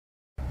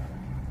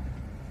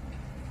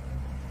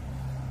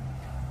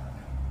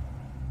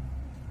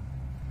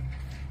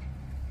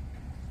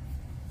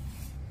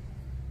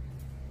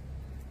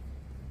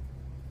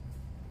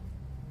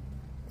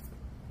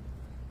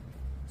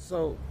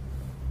So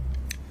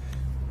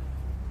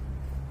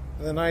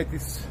the night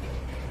is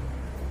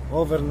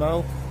over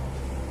now,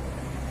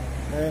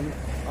 and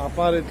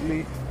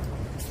apparently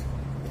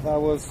that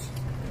was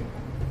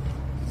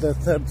the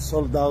third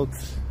sold out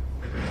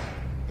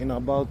in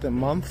about a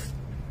month,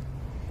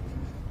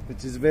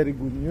 which is very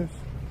good news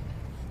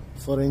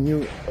for a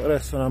new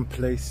restaurant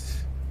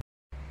place.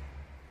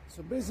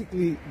 So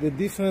basically the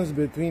difference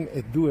between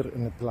a doer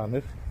and a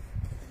planner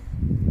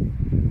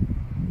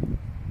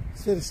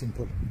is very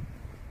simple.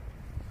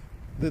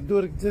 The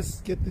doer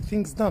just gets the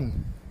things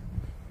done,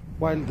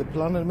 while the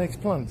planner makes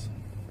plans.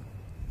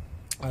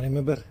 I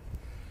remember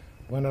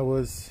when I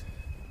was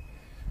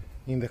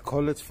in the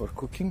college for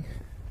cooking,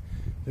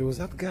 there was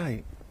that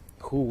guy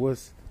who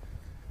was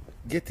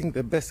getting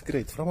the best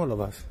grade from all of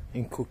us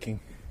in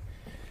cooking,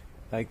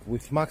 like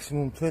with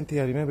maximum 20.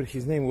 I remember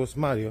his name was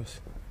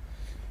Marius.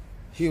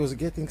 He was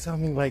getting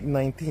something like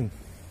 19,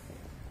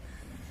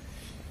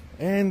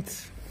 and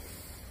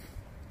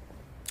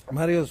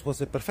Marius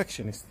was a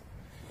perfectionist.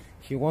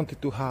 He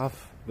wanted to have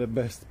the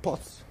best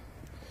pots,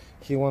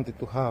 he wanted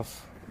to have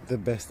the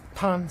best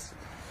pans,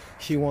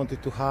 he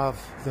wanted to have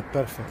the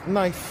perfect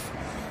knife,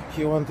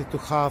 he wanted to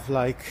have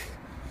like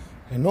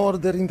an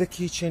order in the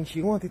kitchen.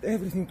 He wanted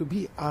everything to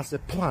be as a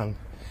plan.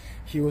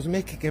 He was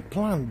making a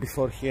plan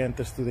before he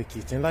enters to the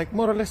kitchen, like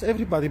more or less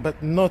everybody,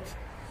 but not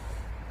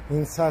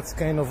in such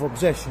kind of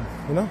obsession,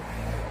 you know.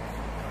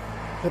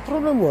 The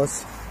problem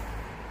was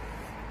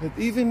that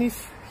even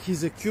if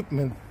his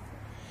equipment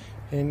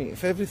and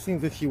if everything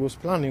that he was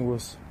planning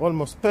was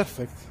almost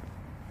perfect,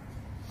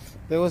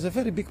 there was a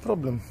very big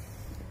problem.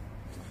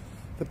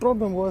 The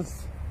problem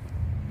was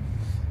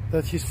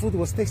that his food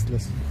was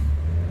tasteless.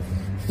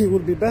 It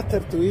would be better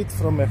to eat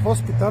from a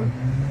hospital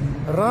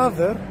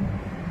rather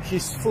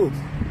his food.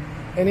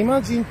 And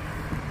imagine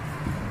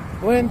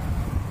when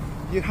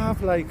you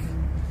have like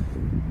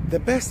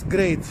the best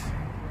grade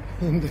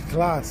in the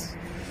class,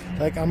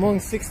 like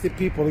among 60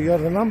 people, you are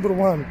the number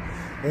one,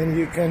 and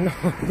you can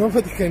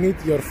nobody can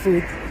eat your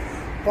food,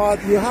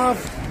 but you have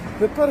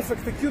the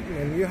perfect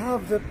equipment, you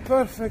have the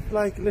perfect,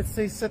 like, let's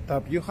say,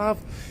 setup, you have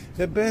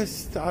the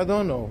best, I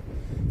don't know,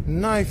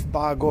 knife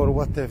bag or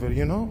whatever,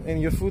 you know,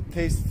 and your food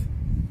tastes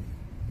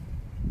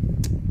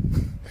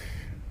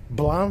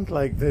bland,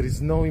 like there is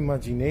no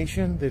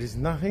imagination, there is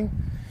nothing,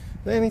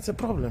 then it's a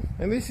problem.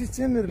 And this is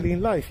generally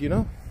in life, you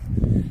know,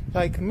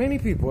 like many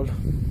people,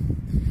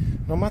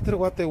 no matter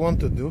what they want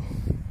to do,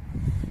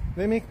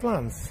 they make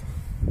plans.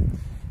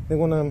 They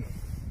want to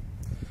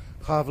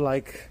have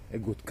like a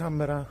good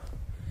camera,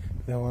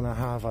 they want to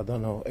have, I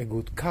don't know, a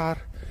good car,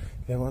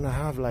 they want to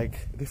have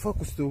like, they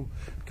focus to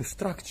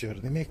structure,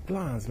 they make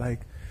plans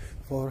like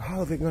for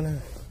how they're gonna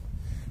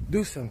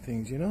do some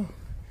things, you know.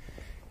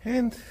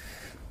 And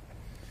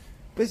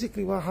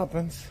basically what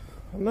happens,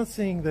 I'm not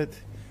saying that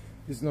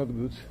it's not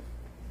good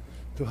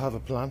to have a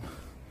plan,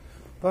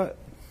 but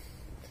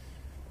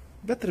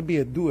better be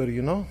a doer,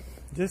 you know.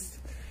 Just,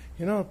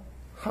 you know,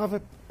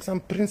 have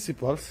some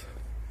principles,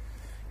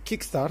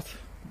 kickstart,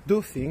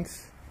 do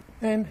things.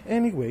 And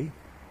anyway,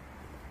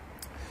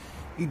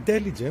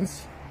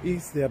 intelligence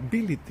is the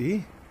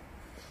ability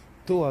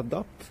to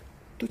adapt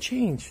to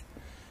change.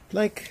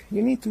 Like,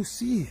 you need to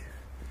see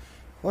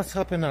what's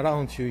happening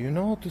around you, you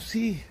know, to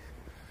see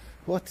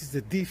what is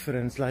the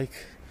difference, like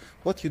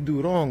what you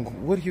do wrong,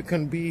 where you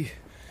can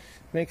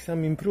make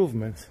some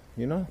improvements,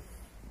 you know.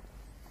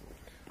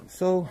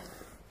 So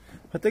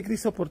I take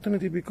this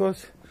opportunity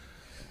because,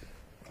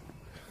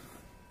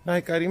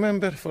 like, I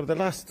remember for the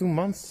last 2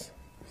 months,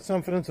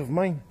 some friends of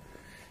mine,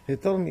 they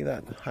told me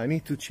that I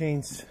need to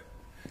change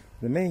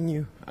the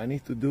menu, I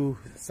need to do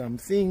some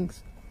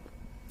things,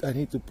 I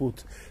need to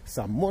put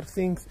some more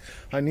things,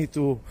 I need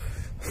to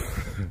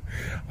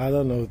I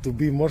don't know, to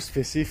be more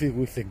specific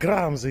with the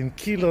grams and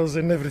kilos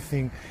and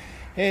everything.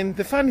 And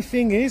the funny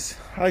thing is,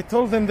 I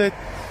told them that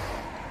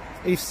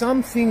if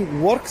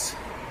something works,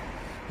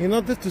 in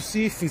order to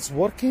see if it's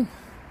working,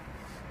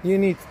 you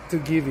need to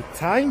give it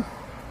time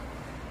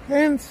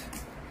and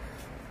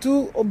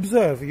to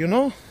observe, you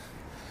know.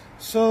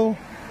 So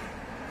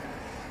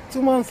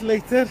 2 months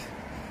later,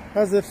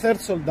 has the third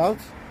sold out,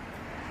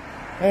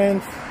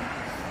 and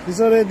it's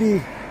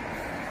already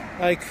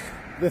like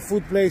the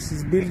food place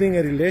is building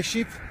a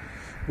relationship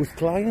with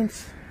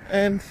clients,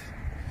 and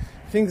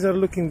things are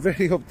looking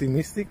very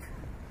optimistic.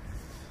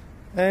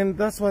 And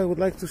that's why I would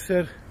like to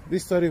share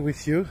this story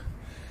with you.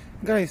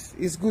 Guys,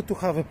 it's good to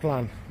have a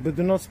plan, but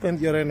do not spend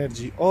your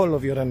energy, all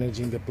of your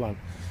energy, in the plan.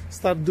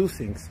 Start do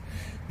things,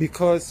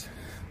 because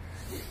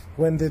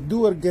when the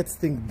doer gets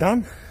things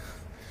done,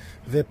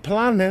 the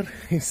planner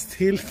is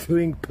still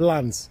doing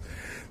plans.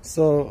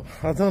 So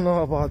I don't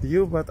know about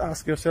you, but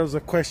ask yourselves a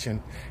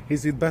question: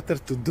 is it better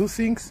to do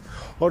things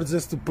or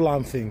just to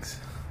plan things?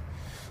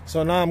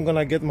 So now I'm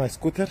gonna get my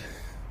scooter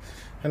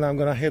and I'm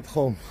gonna head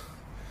home.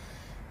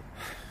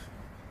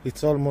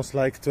 It's almost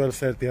like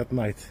 12:30 at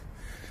night.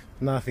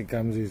 Nothing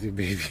comes easy,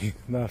 baby.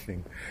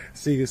 Nothing.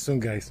 See you soon,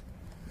 guys.